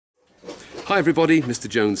Hi everybody, Mr.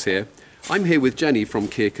 Jones here. I'm here with Jenny from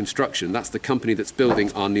Kier Construction. That's the company that's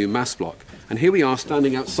building our new mass block. And here we are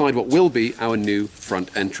standing outside what will be our new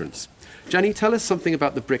front entrance. Jenny, tell us something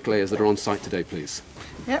about the bricklayers that are on site today, please.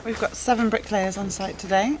 Yeah, we've got 7 bricklayers on site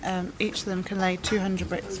today. Each of them can lay 200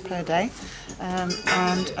 bricks per day.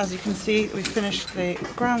 And as you can see, we've finished the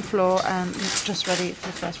ground floor and it's just ready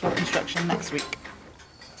for first floor construction next week.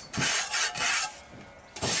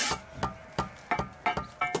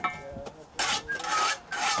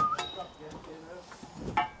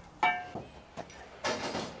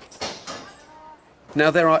 Now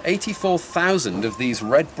there are 84,000 of these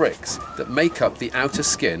red bricks that make up the outer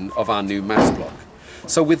skin of our new mass block.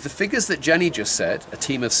 So with the figures that Jenny just said, a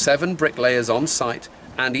team of 7 bricklayers on site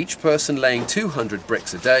and each person laying 200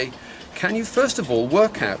 bricks a day, can you first of all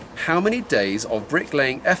work out how many days of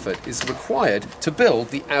bricklaying effort is required to build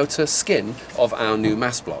the outer skin of our new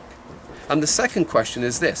mass block? And the second question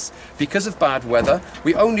is this: because of bad weather,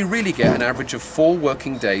 we only really get an average of 4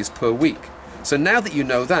 working days per week. So now that you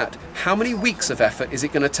know that, how many weeks of effort is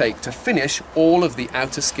it going to take to finish all of the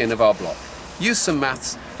outer skin of our block? Use some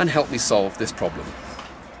maths and help me solve this problem.